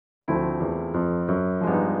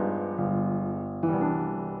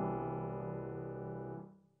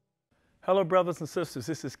Hello, brothers and sisters.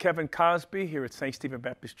 This is Kevin Cosby here at St. Stephen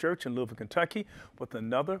Baptist Church in Louisville, Kentucky, with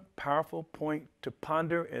another powerful point to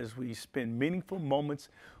ponder as we spend meaningful moments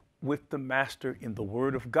with the Master in the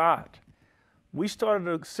Word of God. We started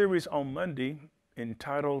a series on Monday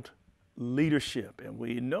entitled Leadership, and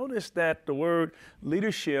we noticed that the word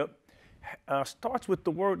leadership starts with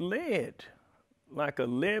the word lead, like a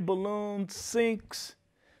lead balloon sinks.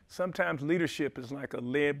 Sometimes leadership is like a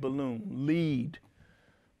lead balloon, lead.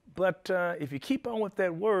 But if you keep on with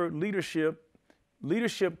that word, leadership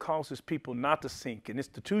causes people not to sink, and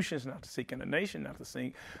institutions not to sink, and a nation not to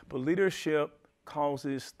sink. But leadership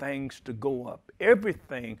causes things to go up.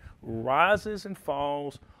 Everything rises and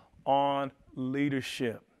falls on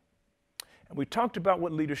leadership. And we talked about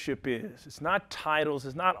what leadership is. It's not titles,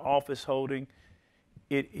 it's not office holding,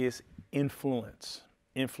 it is influence.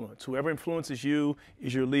 Influence. Whoever influences you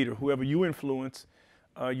is your leader. Whoever you influence,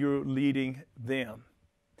 you're leading them.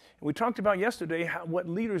 We talked about yesterday what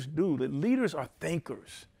leaders do, that leaders are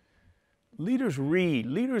thinkers. Leaders read,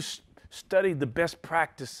 leaders study the best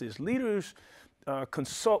practices, leaders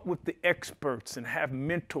consult with the experts and have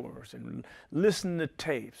mentors and listen to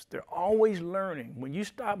tapes. They're always learning. When you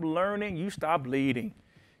stop learning, you stop leading.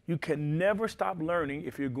 You can never stop learning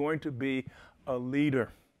if you're going to be a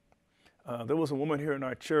leader. There was a woman here in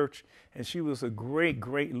our church, and she was a great,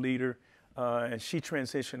 great leader, and she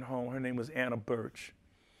transitioned home. Her name was Anna Birch.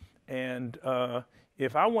 And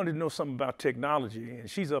if I wanted to know something about technology, and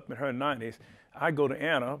she's up in her 90s, I go to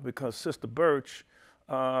Anna because Sister Birch,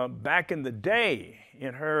 back in the day,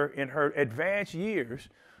 in her advanced years,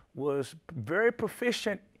 was very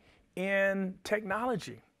proficient in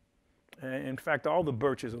technology. In fact, all the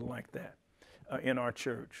Birches are like that in our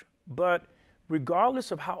church. But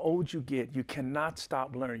regardless of how old you get, you cannot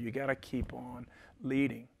stop learning. You got to keep on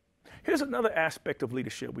leading. Here's another aspect of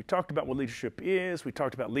leadership. We talked about what leadership is. We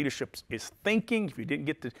talked about leadership is thinking. If you didn't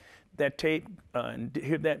get that tape and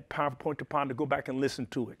hear that powerful point to ponder, go back and listen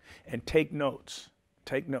to it and take notes.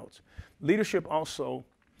 Take notes. Leadership also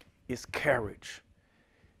is courage.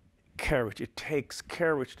 Courage. It takes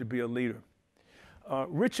courage to be a leader.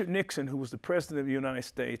 Richard Nixon, who was the president of the United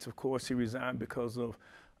States, of course, he resigned because of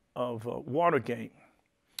Watergate,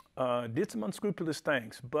 did some unscrupulous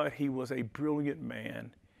things, but he was a brilliant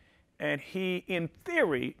man. And he, in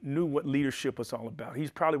theory, knew what leadership was all about. He's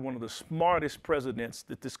probably one of the smartest presidents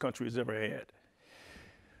that this country has ever had.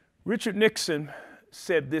 Richard Nixon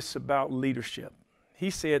said this about leadership. He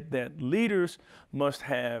said that leaders must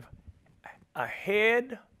have a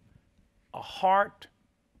head, a heart,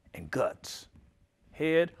 and guts.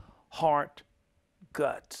 Head, heart,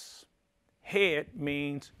 guts. Head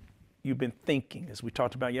means you've been thinking, as we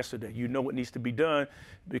talked about yesterday. You know what needs to be done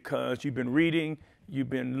because you've been reading, you've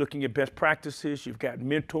been looking at best practices, you've got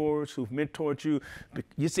mentors who've mentored you.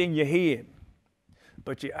 It's in your head.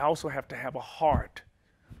 But you also have to have a heart,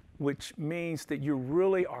 which means that you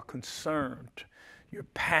really are concerned. You're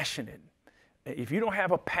passionate. If you don't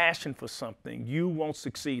have a passion for something, you won't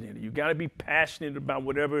succeed in it. You've got to be passionate about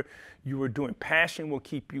whatever you are doing. Passion will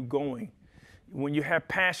keep you going. When you have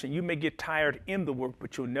passion, you may get tired in the work,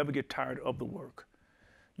 but you'll never get tired of the work.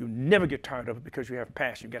 You'll never get tired of it because you have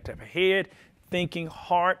passion. You've got to have a head, thinking,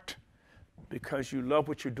 heart, because you love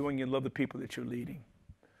what you're doing, you love the people that you're leading.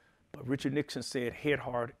 But Richard Nixon said head,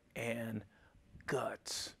 heart, and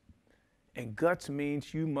guts. And guts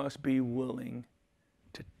means you must be willing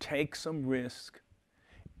to take some risk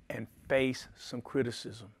and face some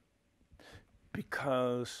criticism,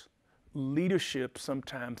 because leadership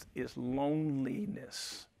sometimes is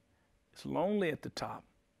loneliness. It's lonely at the top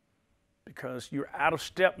because you're out of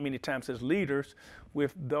step many times as leaders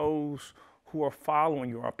with those who are following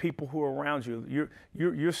you, or people who are around you.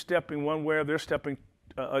 You're stepping one way, or they're stepping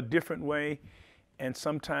a different way, and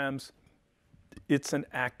sometimes it's an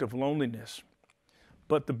act of loneliness.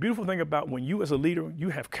 But the beautiful thing about when you as a leader, you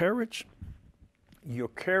have courage, your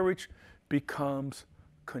courage becomes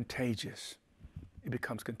contagious. It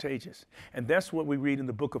becomes contagious. And that's what we read in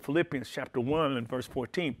the book of Philippians chapter 1 and verse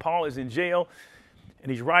 14. Paul is in jail,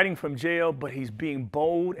 and he's writing from jail, but he's being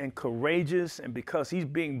bold and courageous. And because he's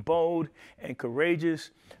being bold and courageous,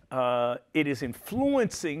 it is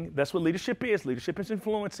influencing. That's what leadership is. Leadership is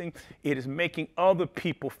influencing. It is making other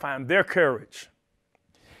people find their courage.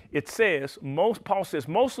 It says, Paul says,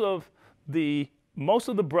 most of the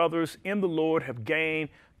brothers in the Lord have gained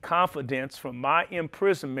confidence from my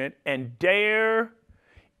imprisonment and dare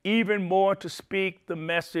even more to speak the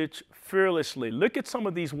message fearlessly. Look at some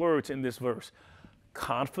of these words in this verse.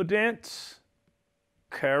 Confidence,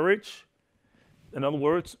 courage. In other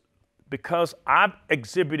words, Because I've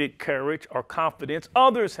exhibited courage or confidence,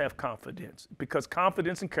 others have confidence, because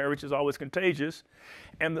confidence and courage is always contagious.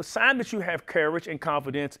 And the sign that you have courage and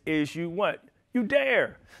confidence is you what? You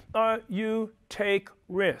dare, you take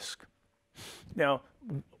risk. Now,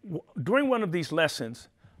 during one of these lessons,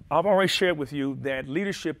 I've already shared with you that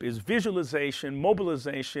leadership is visualization,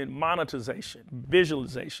 mobilization, monetization,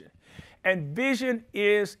 visualization. And vision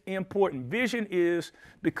is important. Vision is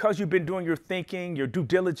because you've been doing your thinking, your due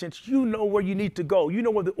diligence, you know where you need to go. You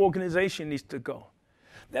know where the organization needs to go.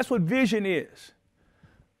 That's what vision is.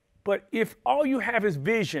 But if all you have is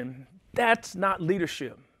vision, that's not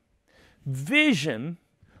leadership. Vision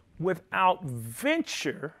without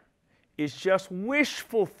venture is just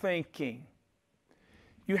wishful thinking.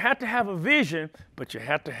 You have to have a vision, but you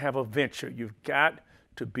have to have a venture. You've got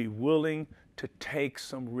to be willing to take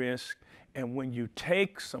some risk. And when you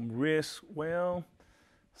take some risk, well,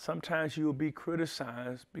 sometimes you'll be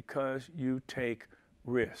criticized because you take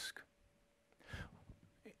risk.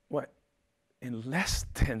 What? In less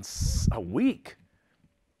than a week,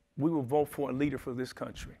 we will vote for a leader for this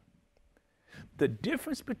country. The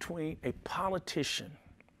difference between a politician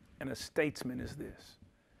and a statesman is this.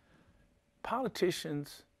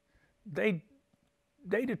 Politicians, they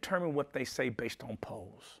determine what they say based on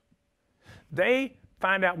polls. They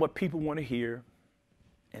find out what people want to hear,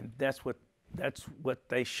 and that's what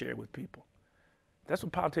they share with people. That's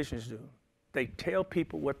what politicians do. They tell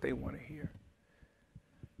people what they want to hear.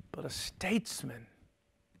 But a statesman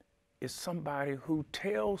is somebody who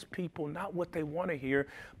tells people not what they want to hear,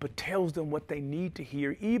 but tells them what they need to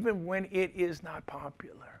hear, even when it is not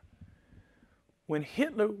popular. When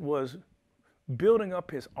Hitler was building up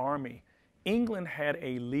his army, England had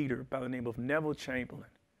a leader by the name of Neville Chamberlain.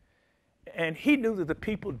 And he knew that the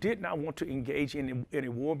people did not want to engage in a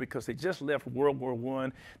war because they just left World War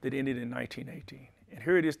I that ended in 1918. And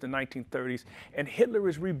here it is, the 1930s, and Hitler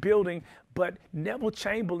is rebuilding, but Neville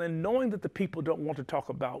Chamberlain, knowing that the people don't want to talk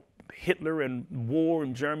about Hitler and war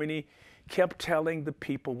in Germany, kept telling the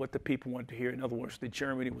people what the people wanted to hear. In other words, that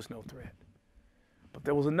Germany was no threat. But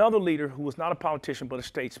there was another leader who was not a politician, but a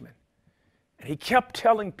statesman. And he kept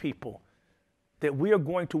telling people that we are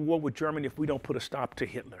going to war with Germany if we don't put a stop to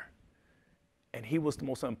Hitler. And he was the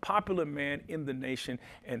most unpopular man in the nation,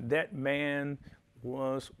 and that man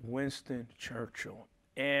was Winston Churchill.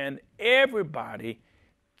 And everybody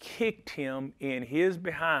kicked him in his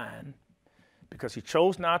behind because he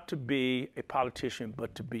chose not to be a politician,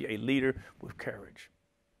 but to be a leader with courage.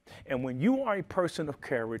 And when you are a person of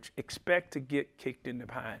courage, expect to get kicked in the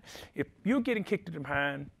behind. If you're getting kicked in the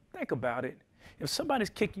behind, think about it. If somebody's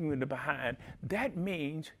kicking you in the behind, that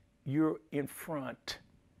means you're in front.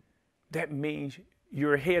 That means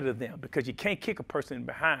you're ahead of them, because you can't kick a person in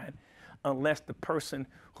behind unless the person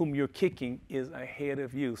whom you're kicking is ahead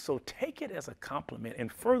of you. So take it as a compliment.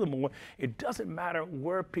 And furthermore, it doesn't matter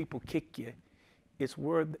where people kick you, it's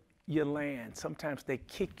where you land. Sometimes they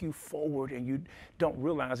kick you forward and you don't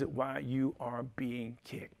realize it while you are being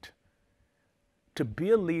kicked. To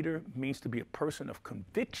be a leader means to be a person of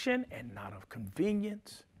conviction and not of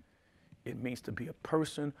convenience. It means to be a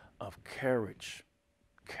person of courage.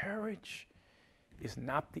 Courage is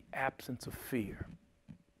not the absence of fear.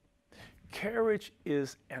 Courage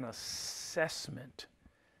is an assessment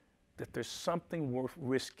that there's something worth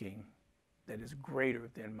risking that is greater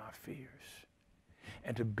than my fears.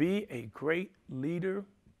 And to be a great leader,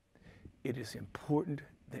 it is important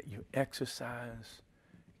that you exercise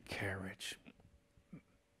courage.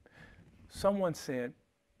 Someone said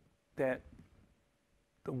that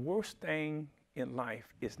the worst thing in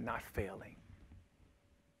life is not failing.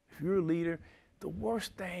 If you're a leader, the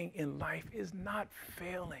worst thing in life is not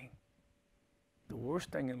failing. The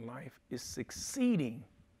worst thing in life is succeeding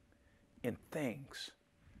in things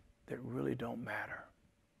that really don't matter.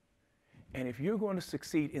 And if you're going to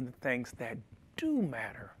succeed in the things that do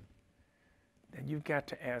matter, then you've got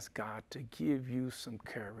to ask God to give you some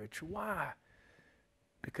courage. Why?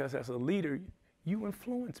 Because as a leader, you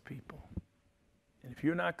influence people. And if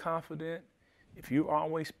you're not confident, if you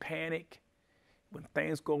always panic, when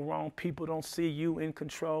things go wrong, people don't see you in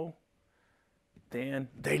control, then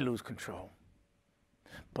they lose control.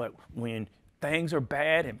 But when things are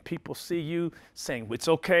bad and people see you saying, it's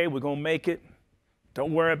okay, we're going to make it,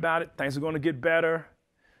 don't worry about it, things are going to get better,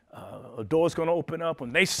 a door's going to open up,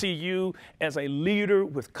 when they see you as a leader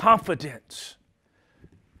with confidence,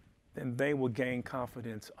 then they will gain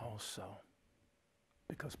confidence also.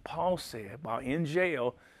 Because Paul said, while in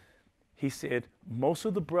jail, he said, most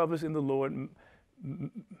of the brothers in the Lord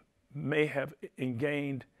may have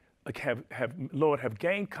gained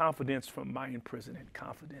confidence from my imprisonment.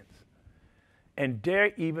 Confidence. and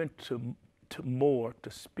dare even to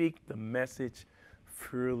speak the message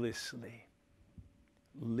fearlessly.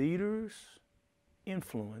 Leaders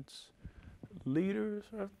influence, leaders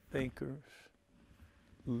are thinkers,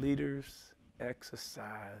 leaders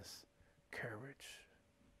exercise courage.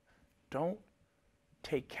 Don't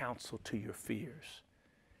take counsel to your fears.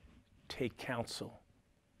 Take counsel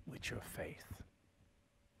with your faith.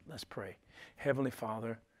 Let's pray. Heavenly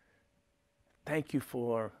Father, thank you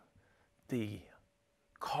for the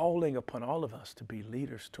calling upon all of us to be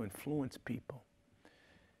leaders, to influence people.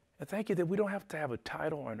 And thank you that we don't have to have a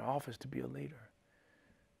title or an office to be a leader.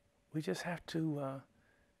 We just have to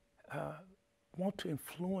want to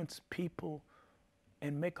influence people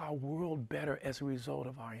and make our world better as a result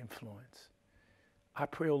of our influence. I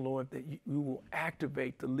pray, oh Lord, that you will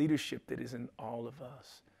activate the leadership that is in all of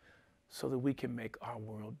us so that we can make our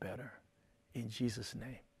world better. In Jesus'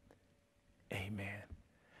 name, amen.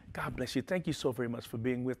 God bless you. Thank you so very much for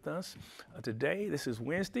being with us today. This is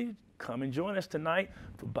Wednesday. Come and join us tonight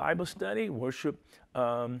for Bible study, worship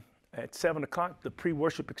at 7 o'clock. The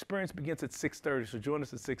pre-worship experience begins at 6:30, so join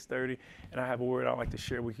us at 6:30. And I have a word I'd like to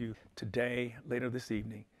share with you today, later this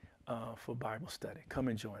evening, for Bible study. Come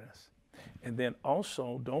and join us. And then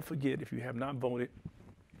also, don't forget, if you have not voted,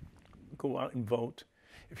 go out and vote.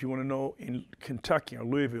 If you want to know in Kentucky or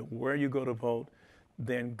Louisville where you go to vote,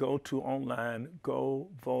 then go to online,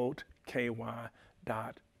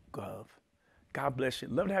 govoteky.gov. God bless you.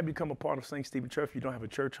 Love to have you become a part of St. Stephen Church. If you don't have a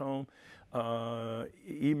church home,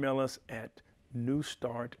 email us at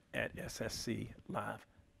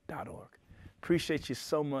newstart@ssclive.org. Appreciate you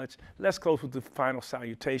so much. Let's close with the final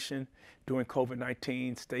salutation. During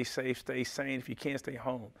COVID-19, stay safe, stay sane. If you can't, stay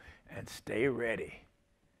home. And stay ready.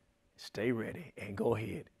 Stay ready and go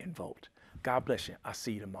ahead and vote. God bless you. I'll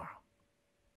see you tomorrow.